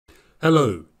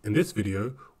Hello, in this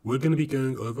video, we're going to be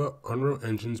going over Unreal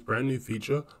Engine's brand new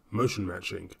feature, Motion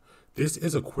Matching. This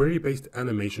is a query-based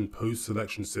animation pose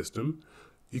selection system.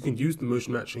 You can use the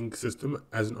Motion Matching system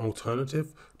as an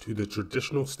alternative to the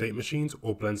traditional state machines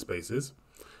or blend spaces.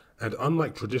 And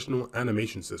unlike traditional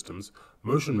animation systems,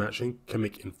 Motion Matching can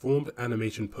make informed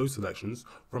animation pose selections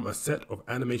from a set of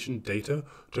animation data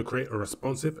to create a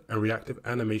responsive and reactive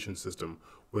animation system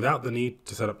without the need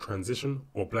to set up transition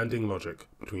or blending logic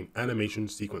between animation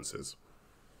sequences.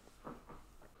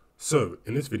 So,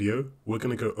 in this video, we're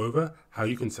going to go over how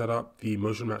you can set up the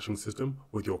Motion Matching system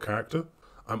with your character.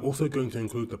 I'm also going to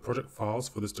include the project files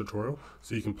for this tutorial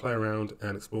so you can play around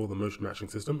and explore the Motion Matching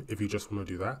system if you just want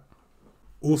to do that.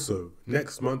 Also,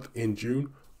 next month in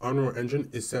June, Unreal Engine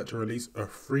is set to release a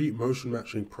free motion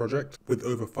matching project with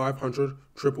over 500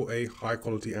 AAA high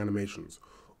quality animations.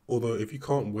 Although if you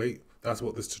can't wait, that's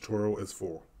what this tutorial is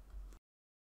for.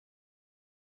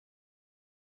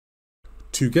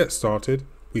 To get started,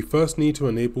 we first need to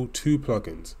enable two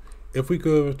plugins. If we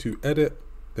go over to Edit,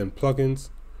 then Plugins,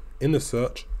 in the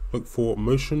search, look for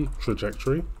Motion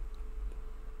Trajectory,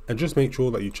 and just make sure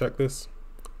that you check this.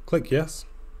 Click Yes.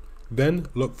 Then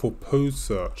look for Pose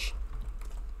Search.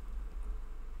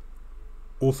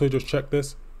 Also just check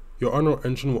this. Your Unreal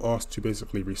Engine will ask to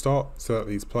basically restart so that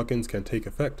these plugins can take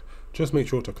effect. Just make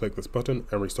sure to click this button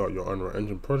and restart your Unreal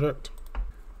Engine project.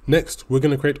 Next, we're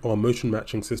going to create our motion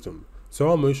matching system. So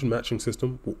our motion matching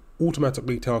system will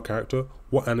automatically tell our character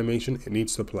what animation it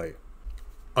needs to play.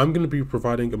 I'm going to be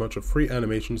providing a bunch of free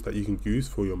animations that you can use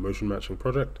for your motion matching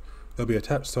project. They'll be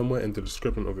attached somewhere in the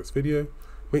description of this video.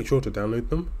 Make sure to download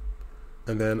them.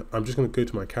 And then I'm just going to go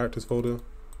to my characters folder,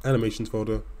 animations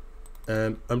folder,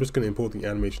 and I'm just going to import the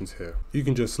animations here. You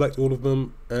can just select all of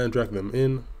them and drag them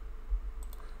in.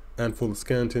 And for the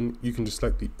skeleton, you can just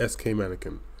select the SK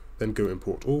mannequin, then go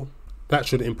import all. That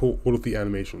should import all of the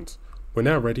animations. We're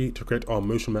now ready to create our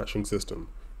motion matching system.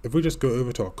 If we just go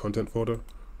over to our content folder,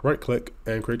 right click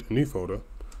and create a new folder,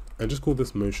 and just call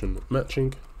this motion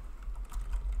matching.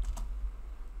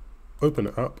 Open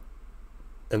it up.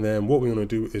 And then what we want to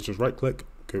do is just right click,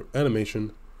 go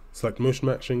animation, select motion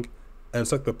matching, and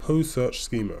select the pose search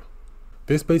schema.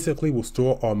 This basically will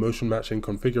store our motion matching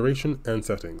configuration and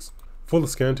settings. For the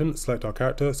skeleton, select our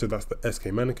character, so that's the SK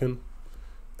mannequin.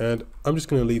 And I'm just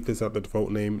going to leave this at the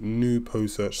default name, new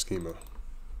pose search schema.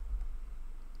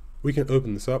 We can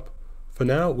open this up. For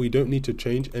now, we don't need to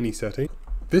change any setting.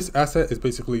 This asset is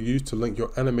basically used to link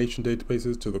your animation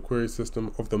databases to the query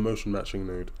system of the motion matching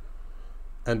node,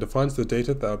 and defines the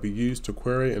data that will be used to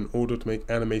query in order to make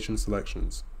animation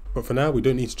selections. But for now, we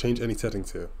don't need to change any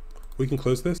settings here. We can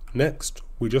close this. Next,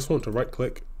 we just want to right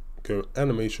click, go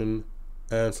animation,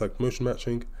 and select motion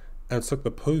matching, and select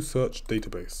the pose search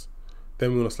database.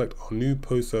 Then we want to select our new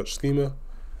pose search schema,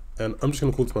 and I'm just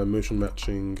going to call this my motion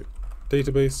matching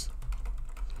database.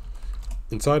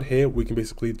 Inside here, we can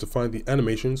basically define the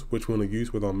animations which we want to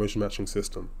use with our motion matching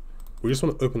system. We just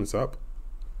want to open this up.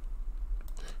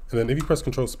 And then if you press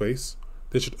Control Space,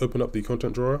 this should open up the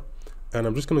content drawer. And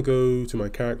I'm just going to go to my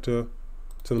character,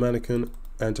 to the mannequin,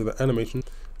 and to the animation.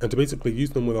 And to basically use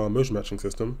them with our motion matching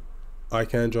system, I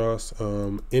can just,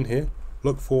 in here,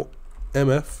 look for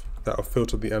MF that will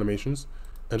filter the animations,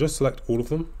 and just select all of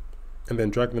them, and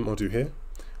then drag them onto here.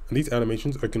 And these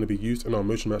animations are going to be used in our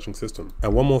motion matching system.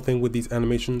 And one more thing with these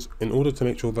animations, in order to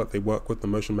make sure that they work with the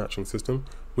motion matching system,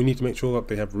 we need to make sure that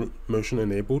they have root motion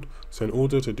enabled. So in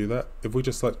order to do that, if we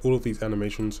just select all of these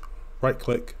animations, right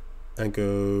click and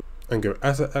go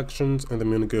asset actions, and then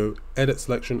we're going to go edit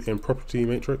selection in property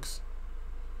matrix.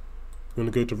 We're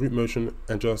going to go to root motion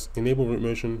and just enable root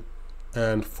motion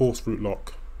and force root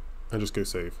lock, and just go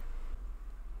save.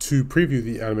 To preview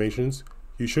the animations,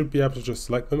 you should be able to just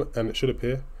select them and it should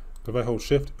appear. If I hold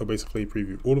shift, it'll basically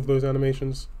preview all of those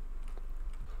animations.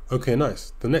 Okay,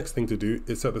 nice. The next thing to do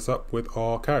is set this up with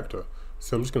our character.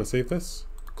 So I'm just going to save this,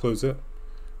 close it.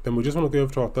 Then we just want to go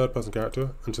over to our third person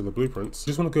character and to the blueprints.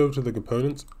 Just want to go over to the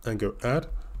components and go add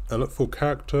and look for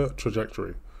character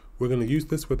trajectory. We're going to use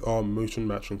this with our motion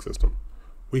matching system.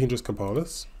 We can just compile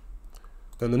this.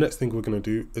 Then the next thing we're going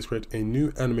to do is create a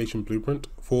new animation blueprint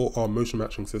for our motion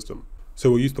matching system. So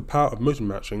we'll use the power of motion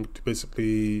matching to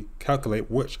basically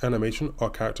calculate which animation our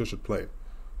character should play.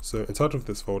 So inside of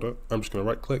this folder, I'm just going to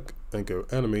right click and go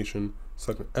animation,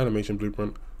 select an animation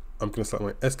blueprint. I'm going to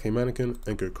select my SK mannequin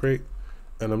and go create.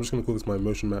 And I'm just going to call this my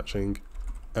motion matching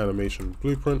animation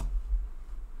blueprint.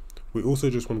 We also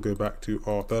just want to go back to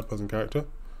our third person character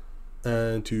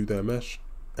and to their mesh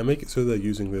and make it so they're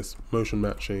using this motion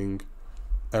matching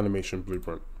animation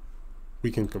blueprint.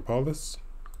 We can compile this,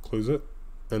 close it,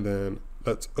 and then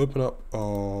let's open up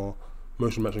our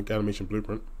motion matching animation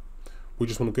blueprint, we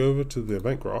just want to go over to the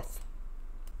event graph,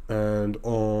 and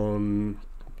on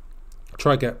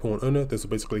try get pawn owner, this will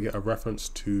basically get a reference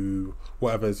to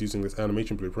whatever is using this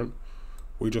animation blueprint.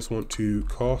 We just want to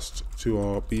cast to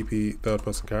our BP third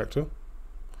person character,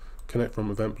 connect from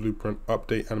event blueprint,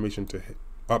 update animation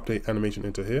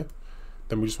into here.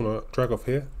 Then we just want to drag off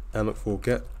here and look for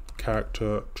get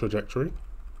character trajectory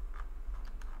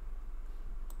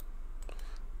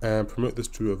and promote this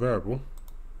to a variable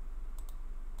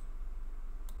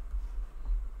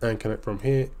and connect from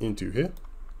here into here.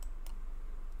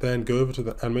 Then go over to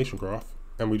the animation graph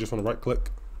and we just want to right click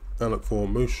and look for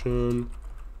motion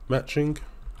matching.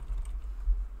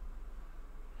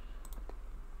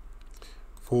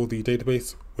 For the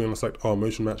database, we want to select our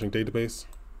motion matching database.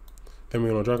 Then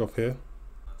we want to drag off here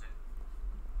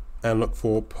and look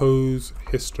for pose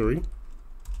history.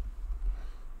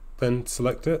 Then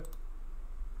select it,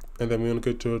 and then we want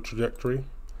to go to a trajectory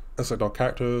and select our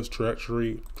characters,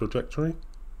 trajectory,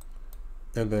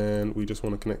 and then we just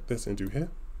want to connect this into here.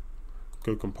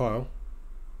 Go compile,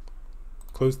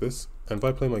 close this, and if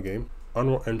I play my game,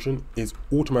 Unreal Engine is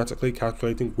automatically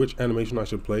calculating which animation I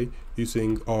should play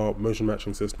using our motion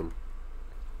matching system.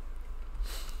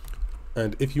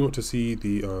 And if you want to see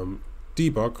the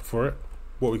debug for it,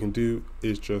 what we can do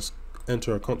is just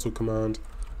enter a console command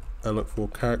and look for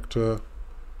character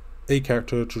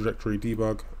trajectory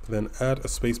debug, then add a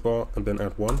spacebar and then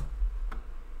add 1.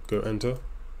 Go enter,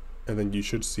 and then you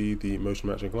should see the motion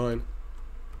matching line.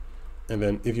 And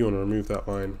then if you want to remove that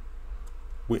line,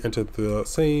 we enter the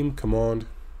same command,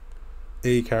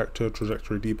 a character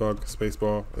trajectory debug,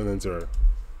 spacebar, and then 0.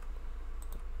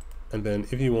 And then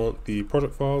if you want the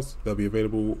project files, they'll be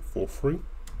available for free.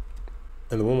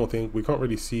 And then one more thing, we can't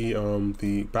really see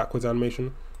the backwards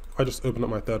animation. If I just open up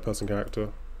my third person character,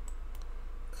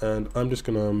 and I'm just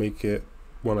gonna make it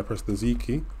when I press the Z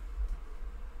key,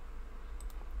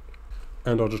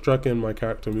 and I'll just drag in my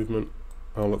character movement.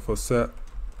 I'll look for set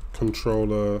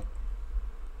controller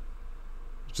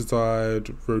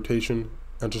desired rotation,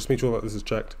 and just make sure that this is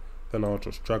checked. Then I'll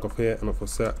just drag off here and look for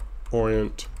set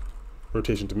orient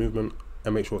rotation to movement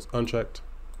and make sure it's unchecked.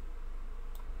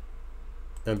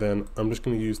 And then I'm just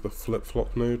going to use the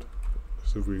flip-flop node.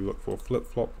 So if we look for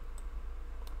flip-flop,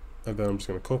 and then I'm just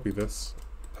going to copy this,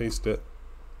 paste it,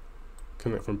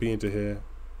 connect from B into here,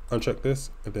 uncheck this,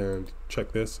 and then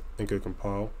check this, and go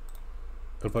compile.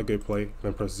 And if I go play, and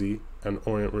then press Z, and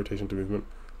orient rotation to movement,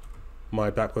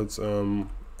 my backwards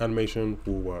animation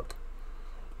will work.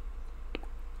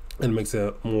 And it makes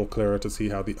it more clearer to see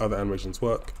how the other animations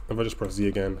work. If I just press Z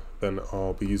again, then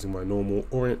I'll be using my normal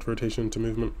orient rotation to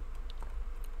movement.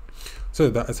 So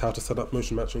that is how to set up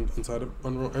motion matching inside of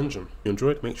Unreal Engine. If you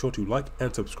enjoyed, make sure to like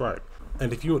and subscribe.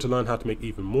 And if you want to learn how to make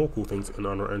even more cool things in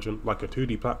Unreal Engine, like a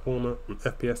 2D platformer, an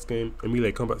FPS game, a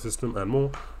melee combat system, and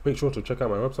more, make sure to check out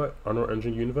my website, Unreal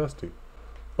Engine University.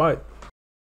 Bye!